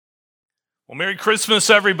Well, Merry Christmas,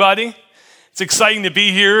 everybody. It's exciting to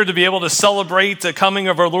be here, to be able to celebrate the coming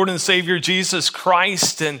of our Lord and Savior, Jesus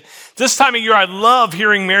Christ. And this time of year, I love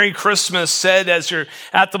hearing Merry Christmas said as you're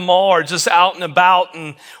at the mall or just out and about.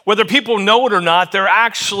 And whether people know it or not, they're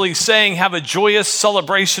actually saying, have a joyous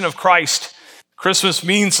celebration of Christ. Christmas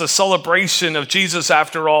means a celebration of Jesus,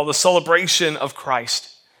 after all, the celebration of Christ.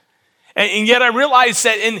 And yet I realize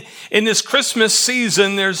that in this Christmas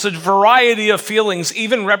season, there's a variety of feelings,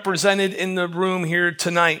 even represented in the room here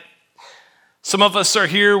tonight. Some of us are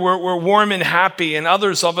here, we're warm and happy, and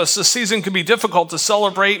others of us, this season can be difficult to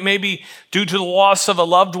celebrate, maybe due to the loss of a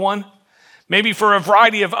loved one, maybe for a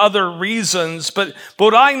variety of other reasons. But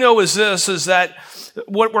what I know is this, is that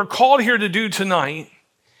what we're called here to do tonight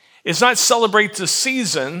is not celebrate the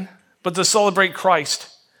season, but to celebrate Christ,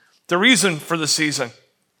 the reason for the season.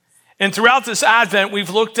 And throughout this Advent, we've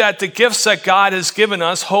looked at the gifts that God has given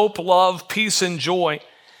us, hope, love, peace, and joy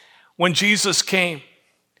when Jesus came.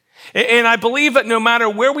 And I believe that no matter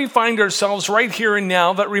where we find ourselves right here and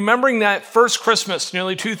now, that remembering that first Christmas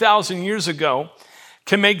nearly 2,000 years ago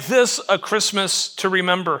can make this a Christmas to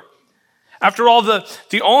remember. After all,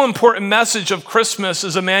 the all-important message of Christmas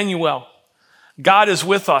is Emmanuel. God is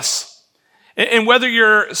with us. And whether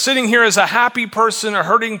you're sitting here as a happy person, a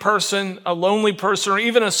hurting person, a lonely person, or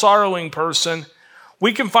even a sorrowing person,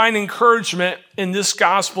 we can find encouragement in this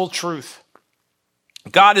gospel truth.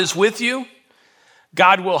 God is with you,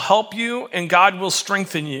 God will help you, and God will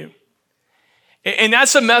strengthen you. And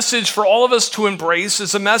that's a message for all of us to embrace.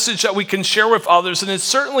 It's a message that we can share with others, and it's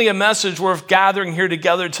certainly a message worth gathering here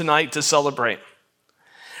together tonight to celebrate.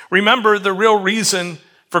 Remember the real reason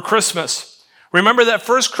for Christmas. Remember that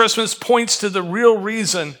first Christmas points to the real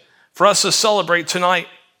reason for us to celebrate tonight.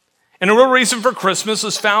 And the real reason for Christmas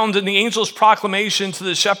is found in the angel's proclamation to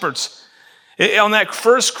the shepherds on that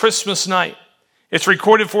first Christmas night. It's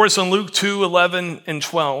recorded for us in Luke 2, 11 and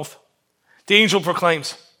 12. The angel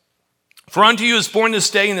proclaims, "For unto you is born this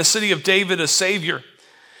day in the city of David a Savior,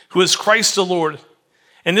 who is Christ the Lord.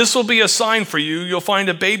 And this will be a sign for you. You'll find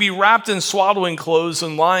a baby wrapped in swaddling clothes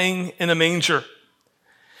and lying in a manger."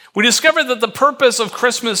 We discovered that the purpose of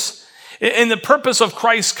Christmas and the purpose of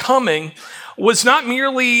Christ's coming was not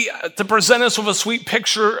merely to present us with a sweet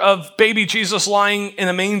picture of baby Jesus lying in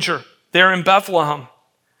a manger there in Bethlehem,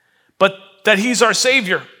 but that he's our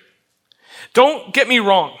Savior. Don't get me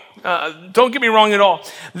wrong. Don't get me wrong at all.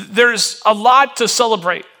 There's a lot to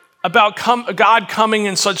celebrate about God coming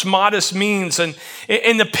in such modest means, and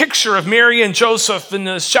in the picture of Mary and Joseph and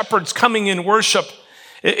the shepherds coming in worship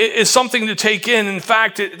is something to take in. In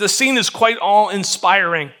fact, the scene is quite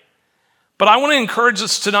awe-inspiring. But I want to encourage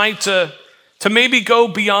us tonight to maybe go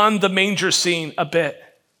beyond the manger scene a bit.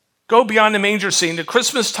 Go beyond the manger scene. The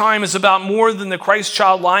Christmas time is about more than the Christ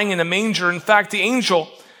child lying in a manger. In fact, the angel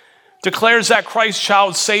declares that Christ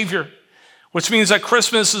child Savior, which means that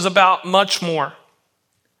Christmas is about much more.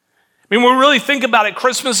 I mean, when we really think about it,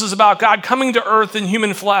 Christmas is about God coming to earth in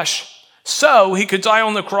human flesh so he could die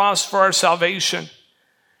on the cross for our salvation,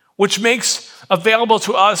 which makes available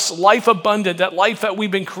to us life abundant, that life that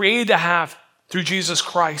we've been created to have through Jesus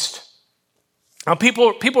Christ. Now,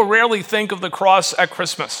 people rarely think of the cross at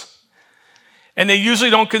Christmas, and they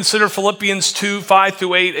usually don't consider Philippians 2, 5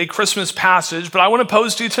 through 8 a Christmas passage, but I want to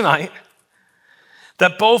pose to you tonight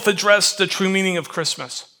that both address the true meaning of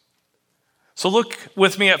Christmas. So look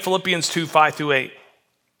with me at Philippians 2, 5 through 8.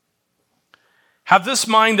 "Have this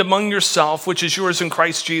mind among yourself, which is yours in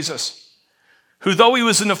Christ Jesus, who though he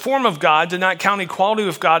was in the form of God, did not count equality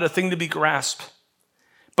with God a thing to be grasped,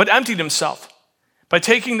 but emptied himself by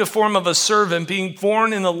taking the form of a servant, being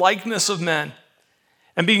born in the likeness of men.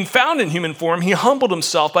 And being found in human form, he humbled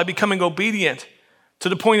himself by becoming obedient to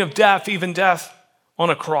the point of death, even death on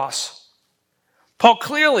a cross." Paul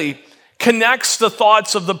clearly connects the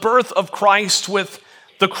thoughts of the birth of Christ with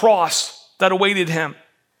the cross that awaited him.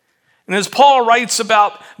 And as Paul writes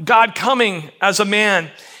about God coming as a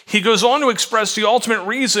man, he goes on to express the ultimate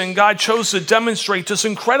reason God chose to demonstrate this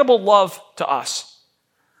incredible love to us.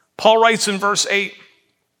 Paul writes in verse 8,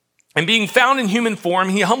 "And being found in human form,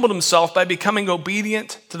 he humbled himself by becoming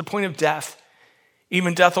obedient to the point of death,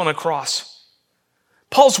 even death on a cross."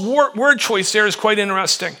 Paul's word choice there is quite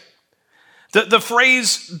interesting. The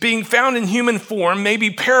phrase being found in human form may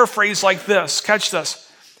be paraphrased like this. Catch this.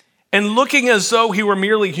 "And looking as though he were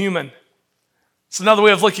merely human." It's another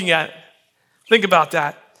way of looking at it. Think about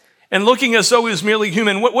that. And looking as though he was merely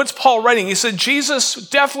human. What's Paul writing? He said Jesus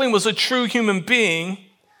definitely was a true human being,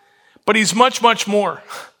 but he's much, much more.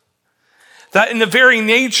 That in the very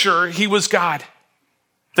nature, he was God,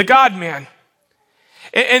 the God-man.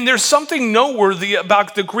 And there's something noteworthy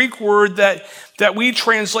about the Greek word that that we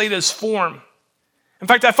translate as form. In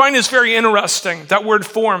fact, I find this very interesting, that word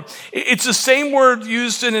form. It's the same word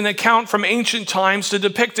used in an account from ancient times to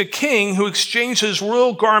depict a king who exchanged his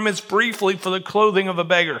royal garments briefly for the clothing of a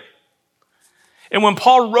beggar. And when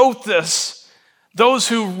Paul wrote this, those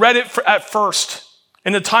who read it at first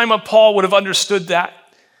in the time of Paul would have understood that.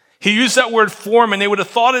 He used that word form, and they would have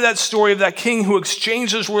thought of that story of that king who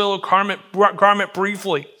exchanged his royal garment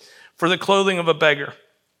briefly for the clothing of a beggar.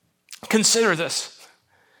 Consider this.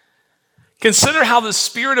 Consider how the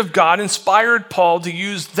Spirit of God inspired Paul to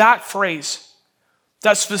use that phrase,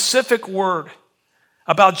 that specific word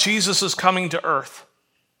about Jesus' coming to earth.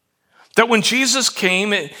 That when Jesus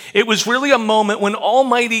came, it was really a moment when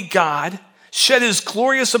Almighty God shed his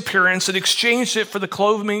glorious appearance and exchanged it for the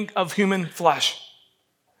clothing of human flesh.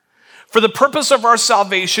 For the purpose of our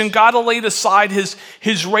salvation, God laid aside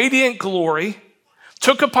his radiant glory,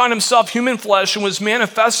 took upon himself human flesh, and was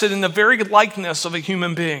manifested in the very likeness of a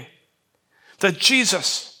human being. That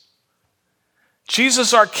Jesus,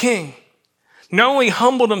 our King, not only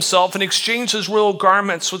humbled himself and exchanged his royal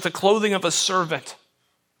garments with the clothing of a servant,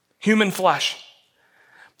 human flesh,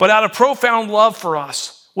 but out of profound love for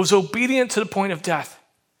us, was obedient to the point of death,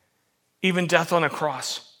 even death on a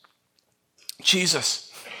cross.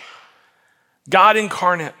 Jesus, God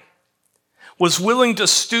incarnate, was willing to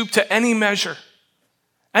stoop to any measure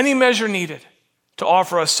needed to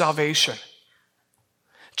offer us salvation.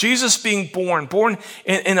 Jesus being born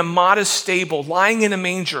in a modest stable, lying in a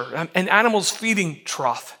manger, an animal's feeding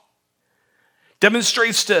trough,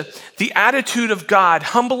 demonstrates the attitude of God,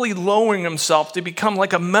 humbly lowering himself to become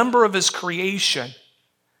like a member of his creation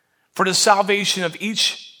for the salvation of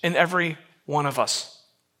each and every one of us.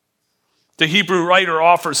 The Hebrew writer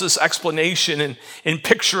offers this explanation in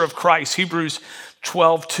picture of Christ, Hebrews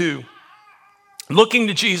 12:2. Looking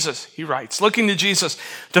to Jesus, he writes, looking to Jesus,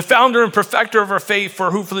 the founder and perfecter of our faith,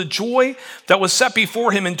 who for the joy that was set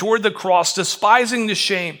before him endured the cross, despising the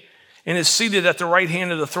shame, and is seated at the right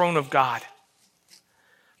hand of the throne of God.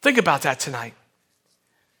 Think about that tonight.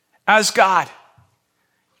 As God,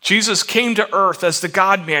 Jesus came to earth as the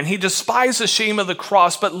God-man. He despised the shame of the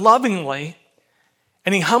cross, but lovingly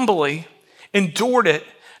and he humbly endured it,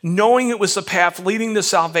 knowing it was the path leading to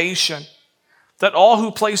salvation, that all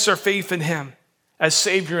who place their faith in him as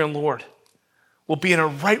Savior and Lord will be in a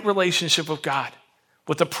right relationship with God,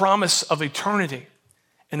 with the promise of eternity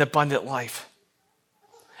and abundant life.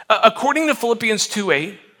 According to Philippians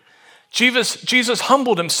 2:8, Jesus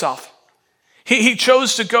humbled himself. He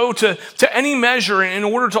chose to go to any measure in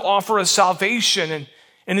order to offer us salvation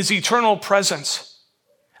and his eternal presence.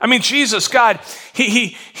 I mean, Jesus, God,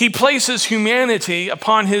 he places humanity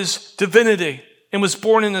upon his divinity and was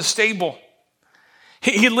born in a stable.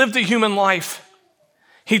 He lived a human life.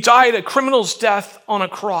 He died a criminal's death on a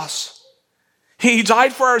cross. He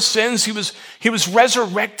died for our sins. He was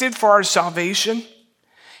resurrected for our salvation.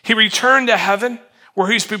 He returned to heaven, where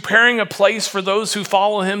he's preparing a place for those who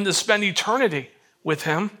follow him to spend eternity with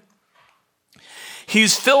him. He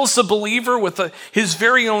fills the believer with his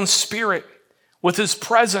very own Spirit, with his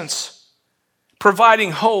presence,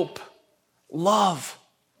 providing hope, love,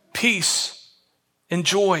 peace, and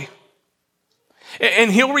joy.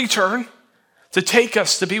 And he'll return to take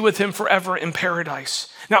us to be with him forever in paradise.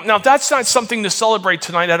 Now, if that's not something to celebrate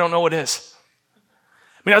tonight, I don't know what is.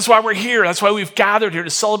 I mean, that's why we're here. That's why we've gathered here, to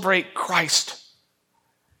celebrate Christ.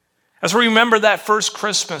 As we remember that first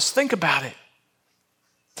Christmas, think about it.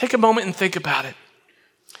 Take a moment and think about it.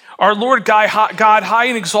 Our Lord God, high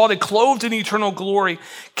and exalted, clothed in eternal glory,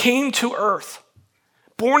 came to earth,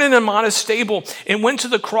 born in a modest stable, and went to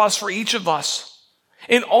the cross for each of us.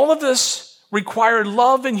 And all of this required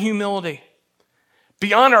love and humility,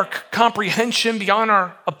 beyond our comprehension, beyond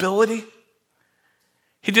our ability.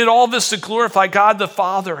 He did all this to glorify God the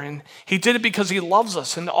Father, and he did it because he loves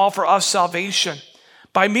us and to offer us salvation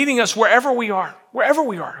by meeting us wherever we are,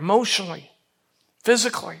 emotionally,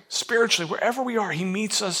 physically, spiritually, wherever we are, he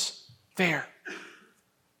meets us there.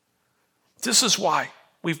 This is why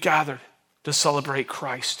we've gathered to celebrate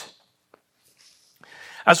Christ.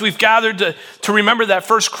 As we've gathered to remember that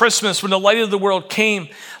first Christmas when the light of the world came,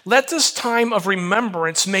 let this time of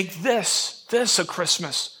remembrance make this a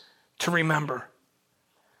Christmas to remember.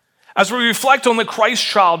 As we reflect on the Christ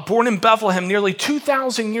child born in Bethlehem nearly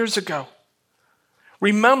 2,000 years ago,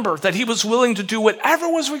 remember that he was willing to do whatever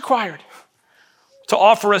was required to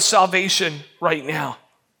offer us salvation right now.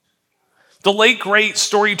 The late, great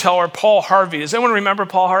storyteller Paul Harvey. Does anyone remember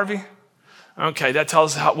Paul Harvey? Okay, that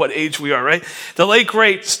tells us what age we are, right? The late,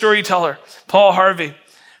 great storyteller Paul Harvey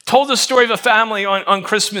told the story of a family on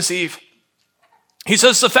Christmas Eve. He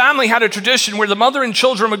says the family had a tradition where the mother and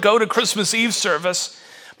children would go to Christmas Eve service,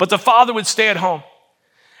 but the father would stay at home.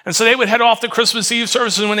 And so they would head off to Christmas Eve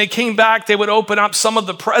service, and when they came back, they would open up some of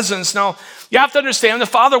the presents. Now, you have to understand, the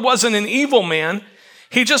father wasn't an evil man.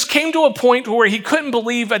 He just came to a point where he couldn't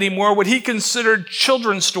believe anymore what he considered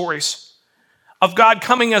children's stories of God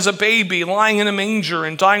coming as a baby, lying in a manger,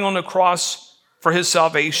 and dying on the cross for his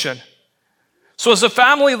salvation. So as the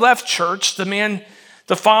family left church, the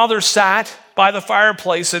father sat by the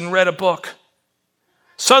fireplace and read a book.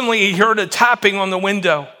 Suddenly, he heard a tapping on the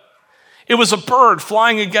window. It was a bird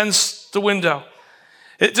flying against the window.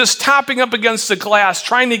 It just tapping up against the glass,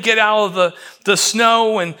 trying to get out of the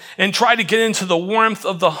snow and try to get into the warmth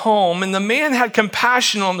of the home. And the man had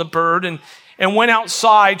compassion on the bird and went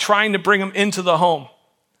outside trying to bring him into the home.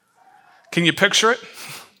 Can you picture it?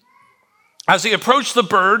 As he approached the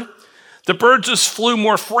bird just flew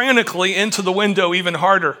more frantically into the window even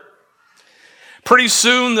harder. Pretty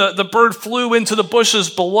soon, the bird flew into the bushes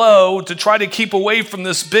below to try to keep away from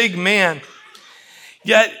this big man.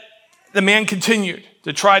 Yet, the man continued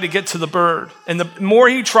to try to get to the bird. And the more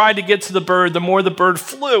he tried to get to the bird, the more the bird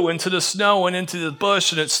flew into the snow and into the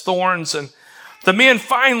bush and its thorns. And the man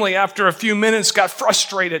finally, after a few minutes, got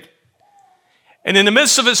frustrated. And in the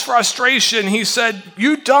midst of his frustration, he said,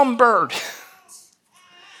 "You dumb bird.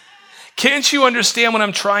 Can't you understand what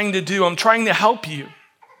I'm trying to do? I'm trying to help you."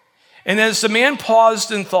 And as the man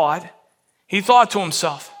paused and thought, he thought to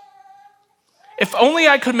himself, if only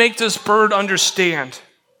I could make this bird understand.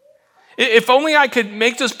 If only I could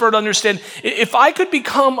make this bird understand. If I could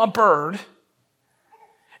become a bird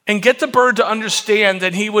and get the bird to understand,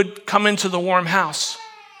 that he would come into the warm house.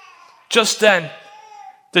 Just then,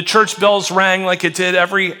 the church bells rang like it did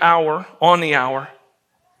every hour on the hour.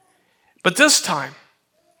 But this time,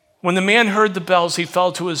 when the man heard the bells, he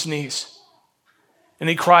fell to his knees. And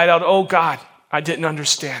he cried out, "Oh God, I didn't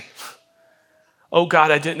understand. Oh God,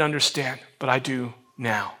 I didn't understand, but I do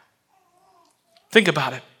now." Think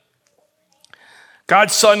about it.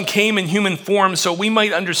 God's Son came in human form so we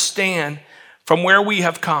might understand from where we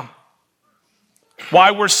have come, why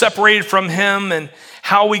we're separated from him, and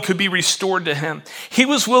how we could be restored to him. He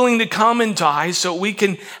was willing to come and die so we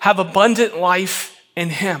can have abundant life in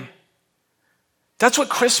him. That's what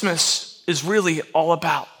Christmas is really all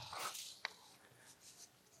about.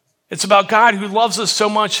 It's about God who loves us so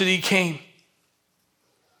much that he came.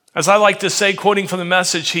 As I like to say, quoting from the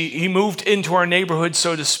Message, he moved into our neighborhood,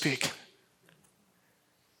 so to speak.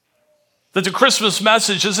 That the Christmas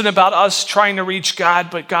message isn't about us trying to reach God,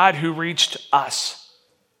 but God who reached us.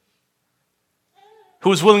 Who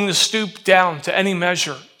was willing to stoop down to any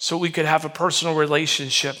measure so we could have a personal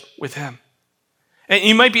relationship with him. And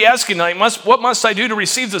you might be asking, like, what must I do to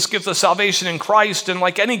receive this gift of salvation in Christ? And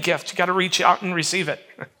like any gift, you got to reach out and receive it.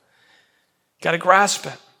 Got to grasp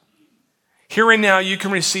it. Here and now, you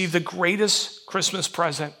can receive the greatest Christmas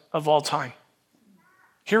present of all time.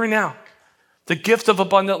 Here and now, the gift of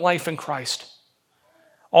abundant life in Christ.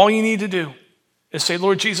 All you need to do is say,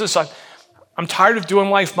 "Lord Jesus, I'm tired of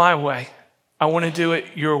doing life my way. I want to do it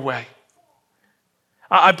your way.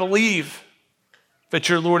 I believe that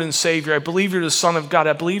you're Lord and Savior. I believe you're the Son of God.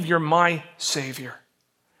 I believe you're my Savior.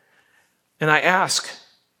 And I ask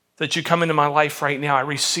that you come into my life right now. I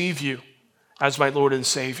receive you as my Lord and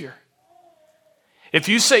Savior." If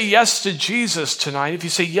you say yes to Jesus tonight, if you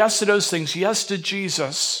say yes to those things, yes to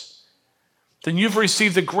Jesus, then you've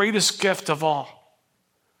received the greatest gift of all,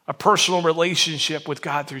 a personal relationship with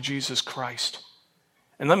God through Jesus Christ.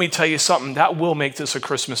 And let me tell you something, that will make this a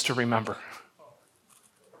Christmas to remember.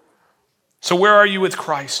 So where are you with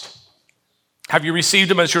Christ? Have you received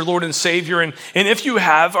him as your Lord and Savior? And if you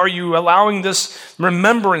have, are you allowing this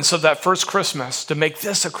remembrance of that first Christmas to make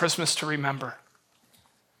this a Christmas to remember?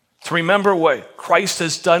 To remember what Christ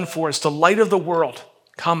has done for us, the light of the world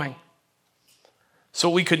coming, so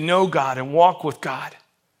we could know God and walk with God,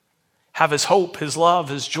 have his hope, his love,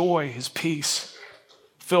 his joy, his peace,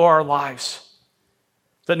 fill our lives.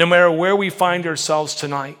 That no matter where we find ourselves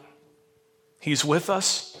tonight, he's with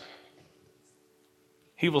us.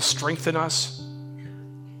 He will strengthen us.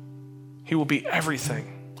 He will be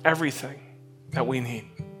everything that we need.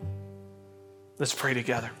 Let's pray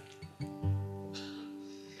together.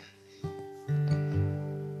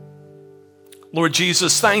 Lord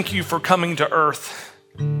Jesus, thank you for coming to earth.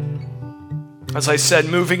 As I said,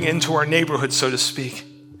 moving into our neighborhood, so to speak.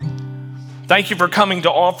 Thank you for coming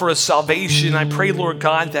to offer us salvation. I pray, Lord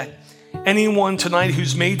God, that anyone tonight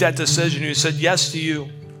who's made that decision, who said yes to you,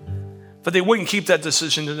 but they wouldn't keep that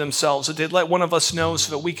decision to themselves, that they'd let one of us know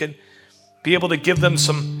so that we could be able to give them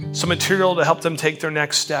some material to help them take their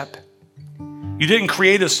next step. You didn't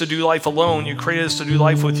create us to do life alone. You created us to do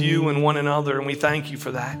life with you and one another, and we thank you for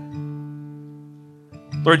that.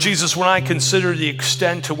 Lord Jesus, when I consider the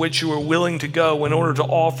extent to which you are willing to go in order to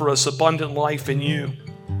offer us abundant life in you,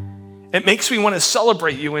 it makes me want to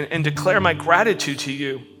celebrate you and declare my gratitude to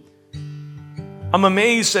you. I'm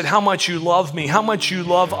amazed at how much you love me, how much you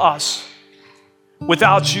love us.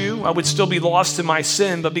 Without you, I would still be lost in my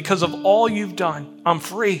sin, but because of all you've done, I'm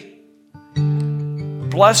free.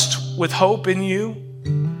 Blessed with hope in you,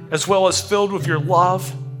 as well as filled with your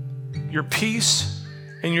love, your peace,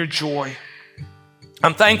 and your joy.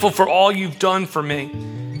 I'm thankful for all you've done for me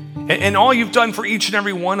and all you've done for each and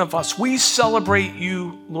every one of us. We celebrate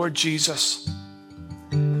you, Lord Jesus.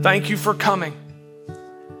 Thank you for coming.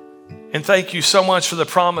 And thank you so much for the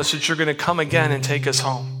promise that you're going to come again and take us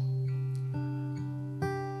home.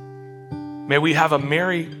 May we have a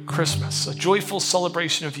Merry Christmas, a joyful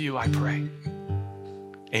celebration of you, I pray.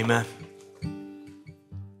 Amen.